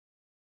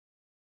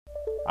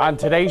On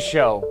today's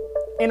show,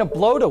 in a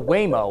blow to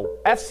Waymo,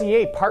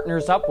 FCA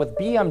partners up with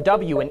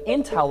BMW and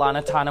Intel on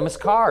autonomous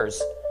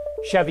cars.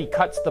 Chevy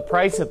cuts the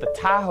price of the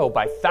Tahoe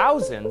by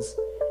thousands,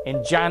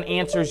 and John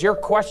answers your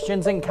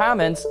questions and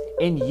comments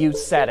in You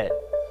Said It.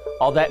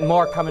 All that and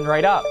more coming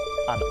right up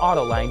on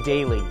Autoline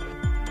Daily.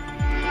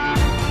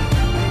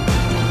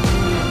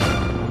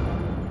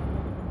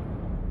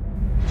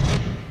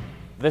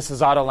 This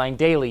is Autoline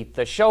Daily,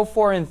 the show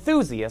for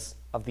enthusiasts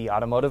of the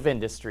automotive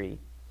industry.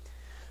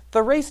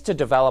 The race to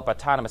develop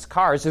autonomous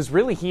cars is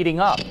really heating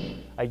up.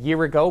 A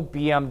year ago,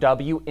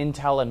 BMW,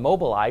 Intel, and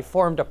Mobileye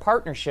formed a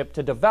partnership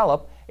to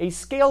develop a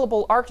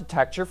scalable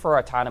architecture for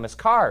autonomous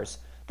cars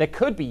that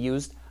could be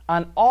used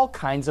on all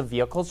kinds of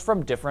vehicles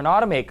from different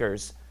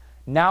automakers.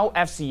 Now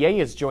FCA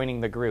is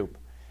joining the group.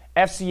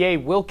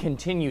 FCA will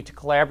continue to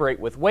collaborate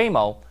with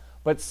Waymo,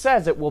 but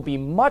says it will be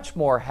much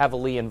more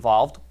heavily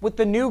involved with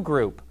the new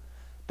group.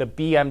 The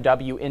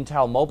BMW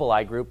Intel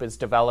Mobileye group is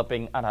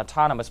developing an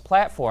autonomous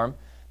platform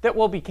that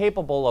will be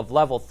capable of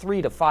level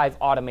 3 to 5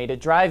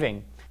 automated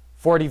driving.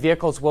 40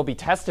 vehicles will be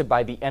tested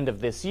by the end of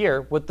this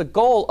year with the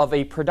goal of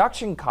a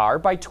production car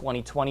by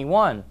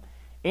 2021.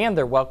 And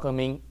they're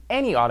welcoming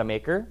any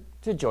automaker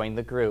to join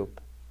the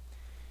group.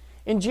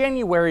 In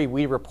January,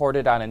 we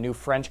reported on a new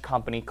French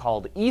company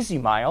called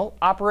EasyMile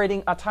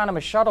operating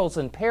autonomous shuttles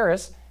in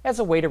Paris as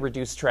a way to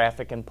reduce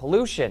traffic and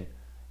pollution.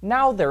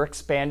 Now they're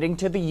expanding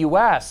to the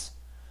U.S.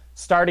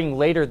 Starting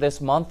later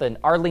this month in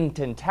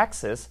Arlington,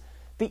 Texas,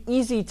 the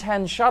Easy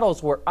 10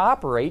 shuttles will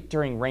operate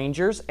during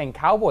Rangers and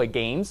Cowboy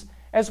games,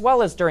 as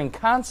well as during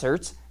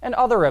concerts and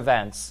other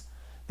events.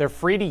 They're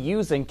free to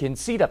use and can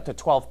seat up to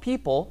 12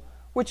 people,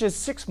 which is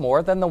 6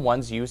 more than the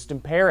ones used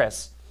in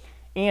Paris.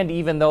 And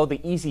even though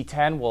the Easy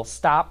 10 will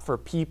stop for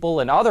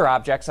people and other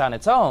objects on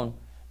its own,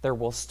 there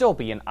will still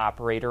be an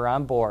operator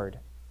on board.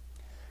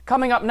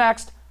 Coming up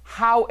next,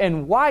 how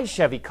and why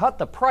Chevy cut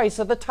the price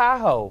of the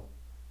Tahoe.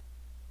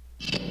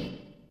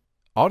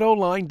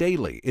 Autoline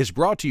Daily is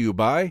brought to you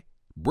by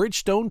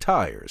Bridgestone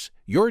Tires,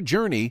 your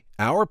journey,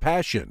 our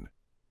passion.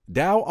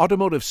 Dow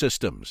Automotive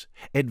Systems,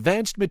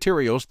 advanced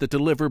materials that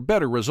deliver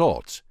better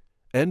results.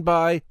 And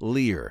by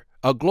Lear,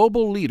 a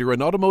global leader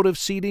in automotive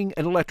seating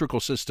and electrical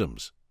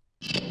systems.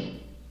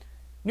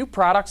 New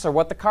products are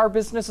what the car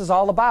business is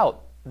all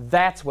about.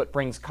 That's what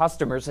brings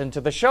customers into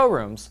the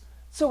showrooms.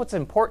 So it's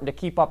important to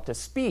keep up to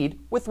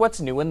speed with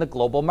what's new in the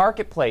global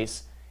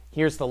marketplace.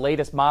 Here's the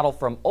latest model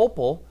from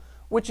Opel,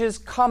 which is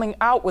coming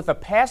out with a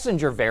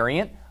passenger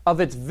variant of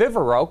its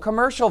Vivaro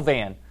commercial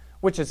van,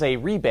 which is a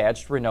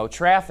rebadged Renault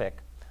Traffic.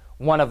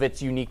 One of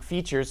its unique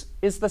features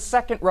is the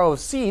second row of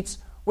seats,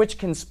 which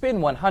can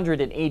spin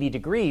 180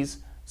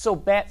 degrees, so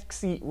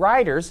backseat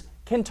riders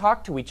can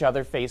talk to each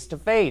other face to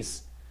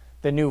face.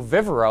 The new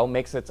Vivaro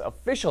makes its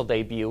official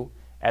debut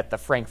at the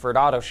Frankfurt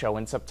Auto Show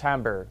in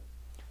September.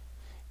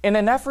 In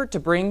an effort to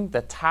bring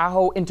the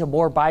Tahoe into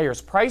more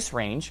buyers' price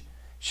range,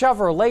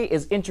 Chevrolet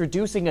is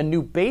introducing a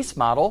new base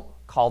model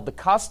called the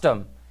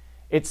Custom.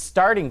 Its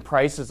starting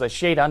price is a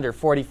shade under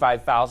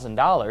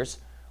 $45,000,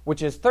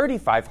 which is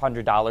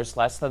 $3,500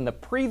 less than the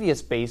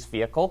previous base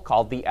vehicle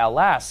called the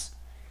LS.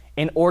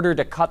 In order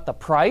to cut the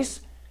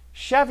price,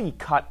 Chevy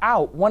cut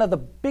out one of the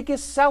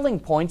biggest selling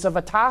points of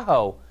a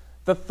Tahoe,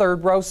 the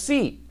third row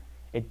seat.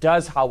 It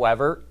does,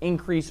 however,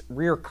 increase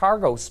rear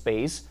cargo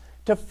space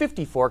to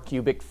 54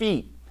 cubic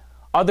feet.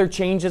 Other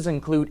changes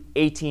include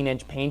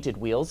 18-inch painted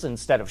wheels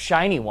instead of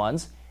shiny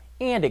ones,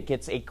 and it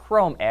gets a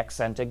chrome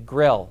accented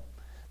grille.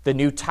 The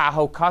new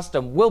Tahoe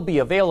Custom will be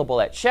available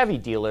at Chevy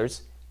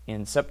dealers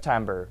in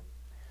September.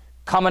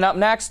 Coming up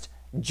next,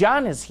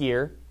 John is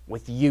here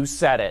with You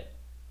Said It.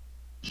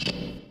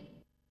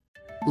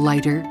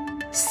 Lighter,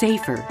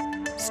 safer,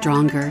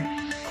 stronger,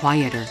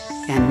 quieter,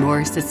 and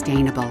more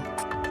sustainable.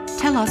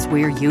 Tell us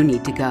where you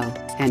need to go,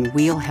 and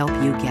we'll help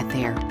you get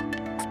there.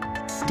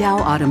 Dow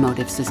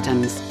Automotive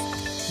Systems.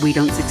 We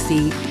don't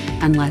succeed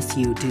unless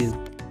you do.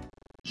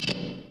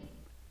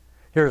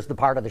 Here's the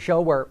part of the show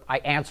where I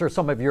answer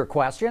some of your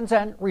questions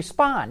and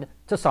respond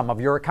to some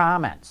of your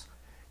comments.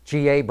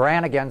 G.A.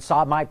 Brannigan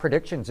saw my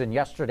predictions in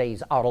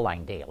yesterday's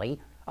Autoline Daily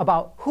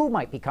about who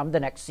might become the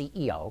next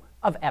CEO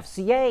of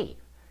FCA.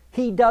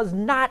 He does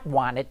not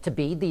want it to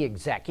be the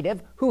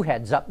executive who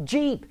heads up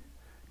Jeep.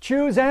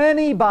 Choose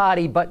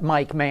anybody but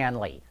Mike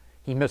Manley.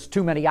 He missed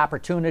too many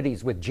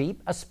opportunities with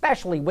Jeep,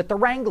 especially with the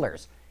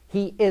Wranglers.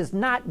 He is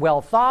not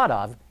well thought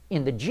of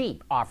in the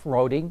Jeep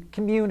off-roading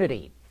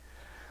community.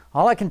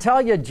 All I can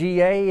tell you,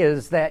 GA,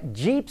 is that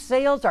Jeep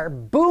sales are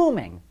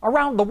booming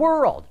around the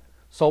world.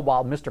 So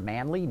while Mr.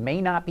 Manley may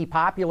not be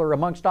popular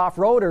amongst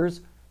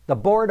off-roaders, the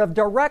board of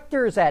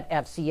directors at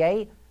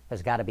FCA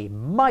has got to be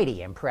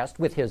mighty impressed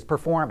with his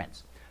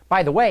performance.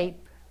 By the way,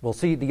 we'll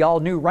see the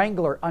all-new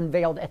Wrangler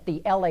unveiled at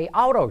the LA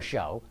Auto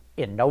Show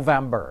in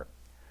November.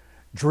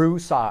 Drew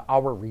saw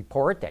our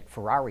report that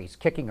Ferrari's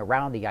kicking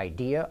around the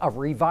idea of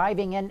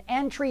reviving an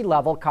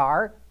entry-level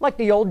car like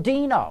the old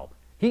Dino.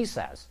 He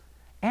says,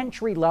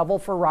 entry-level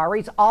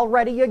Ferraris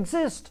already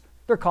exist.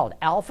 They're called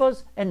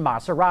Alphas and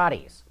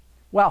Maseratis.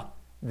 Well,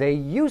 they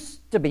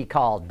used to be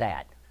called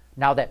that.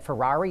 Now that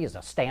Ferrari is a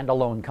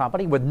standalone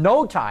company with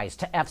no ties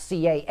to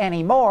FCA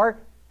anymore,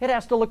 it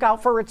has to look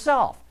out for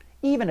itself,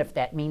 even if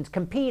that means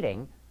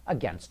competing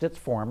against its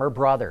former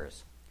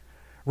brothers.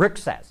 Rick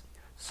says,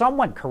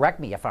 someone correct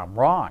me if I'm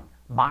wrong.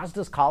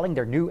 Mazda's calling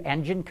their new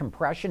engine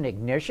compression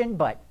ignition,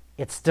 but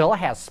it still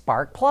has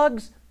spark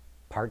plugs?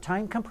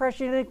 Part-time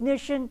compression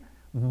ignition?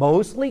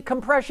 Mostly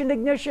compression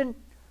ignition?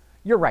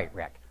 You're right,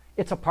 Rick.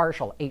 It's a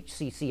partial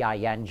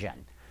HCCI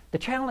engine. The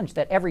challenge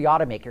that every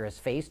automaker has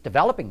faced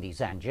developing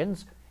these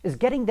engines is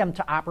getting them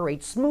to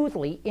operate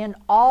smoothly in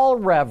all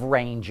rev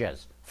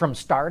ranges, from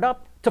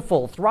startup to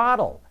full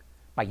throttle.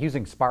 By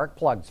using spark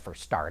plugs for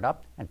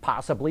startup and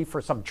possibly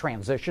for some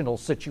transitional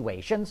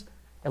situations,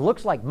 it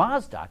looks like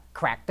Mazda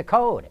cracked the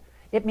code.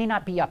 It may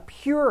not be a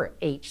pure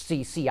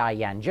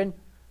HCCI engine,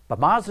 but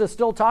Mazda is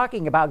still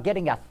talking about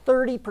getting a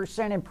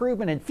 30%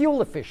 improvement in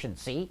fuel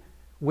efficiency,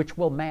 which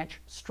will match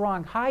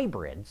strong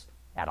hybrids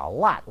at a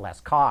lot less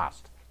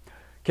cost.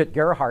 Kit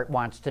Gerhardt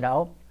wants to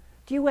know,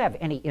 do you have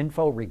any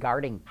info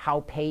regarding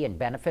how pay and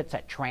benefits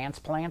at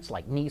transplants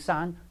like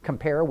Nissan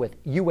compare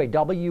with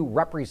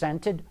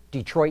UAW-represented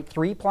Detroit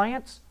 3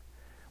 plants?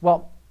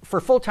 Well,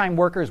 for full-time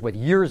workers with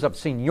years of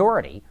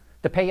seniority,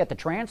 the pay at the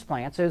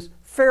transplants is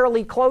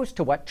fairly close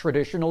to what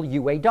traditional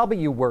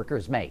UAW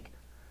workers make.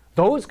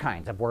 Those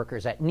kinds of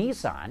workers at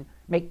Nissan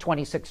make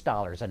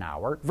 $26 an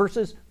hour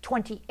versus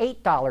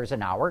 $28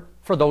 an hour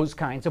for those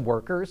kinds of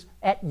workers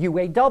at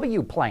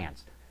UAW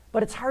plants.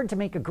 But it's hard to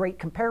make a great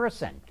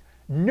comparison.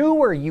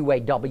 Newer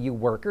UAW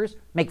workers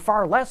make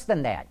far less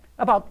than that,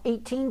 about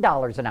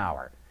 $18 an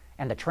hour.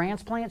 And the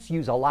transplants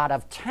use a lot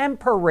of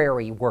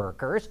temporary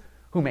workers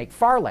who make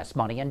far less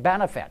money in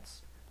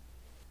benefits.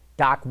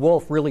 Doc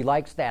Wolf really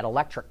likes that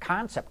electric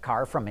concept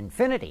car from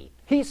Infiniti.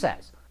 He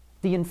says,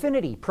 the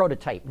Infiniti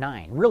Prototype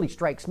 9 really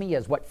strikes me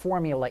as what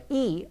Formula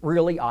E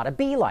really ought to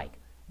be like.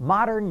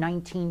 Modern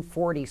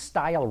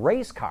 1940s-style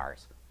race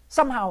cars.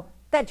 Somehow,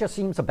 that just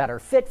seems a better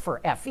fit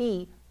for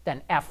FE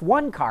than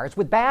F1 cars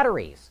with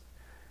batteries.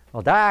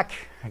 Well, Doc,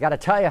 I gotta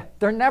tell you,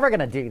 they're never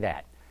gonna do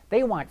that.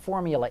 They want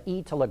Formula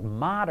E to look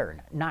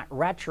modern, not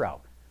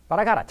retro. But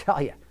I gotta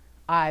tell you,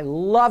 I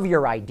love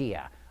your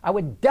idea. I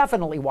would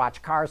definitely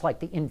watch cars like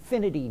the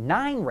Infiniti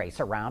 9 race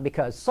around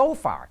because so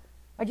far,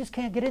 I just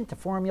can't get into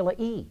Formula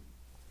E.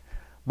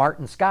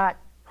 Martin Scott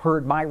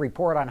heard my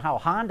report on how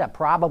Honda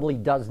probably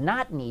does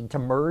not need to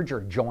merge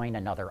or join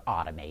another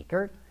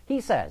automaker.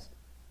 He says,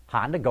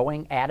 Honda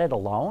going at it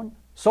alone?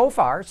 So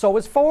far, so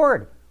is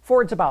Ford.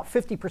 Ford's about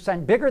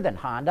 50% bigger than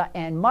Honda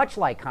and much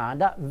like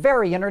Honda,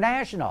 very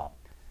international.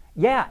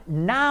 Yeah,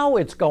 now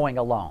it's going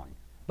alone.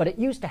 But it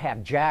used to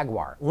have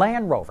Jaguar,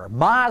 Land Rover,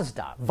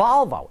 Mazda,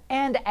 Volvo,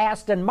 and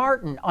Aston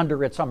Martin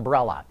under its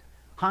umbrella.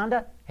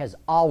 Honda has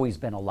always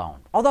been alone,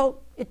 although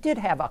it did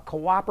have a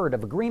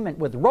cooperative agreement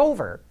with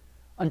Rover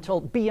until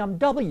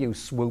BMW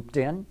swooped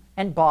in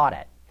and bought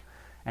it.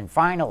 And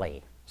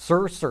finally,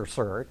 Sir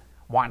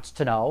wants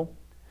to know,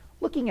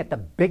 looking at the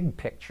big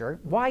picture,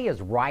 why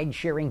is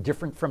ride-sharing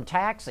different from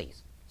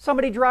taxis?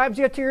 Somebody drives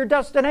you to your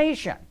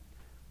destination.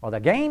 Well, the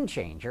game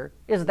changer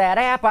is that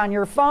app on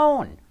your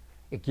phone.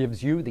 It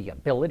gives you the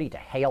ability to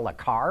hail a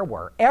car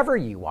wherever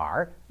you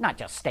are, not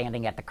just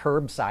standing at the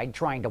curbside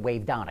trying to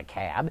wave down a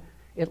cab.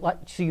 It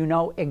lets you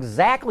know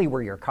exactly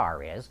where your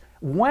car is,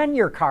 when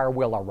your car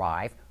will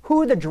arrive,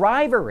 who the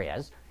driver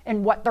is,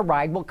 and what the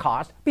ride will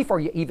cost before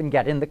you even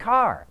get in the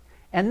car.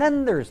 And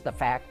then there's the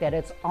fact that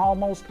it's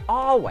almost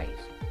always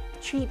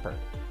cheaper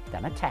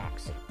than a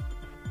taxi.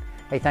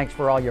 Hey, thanks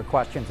for all your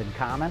questions and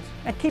comments,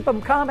 and keep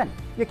them coming.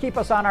 You keep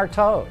us on our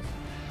toes.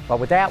 But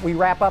with that, we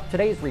wrap up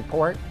today's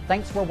report.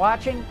 Thanks for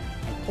watching,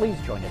 and please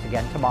join us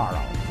again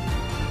tomorrow.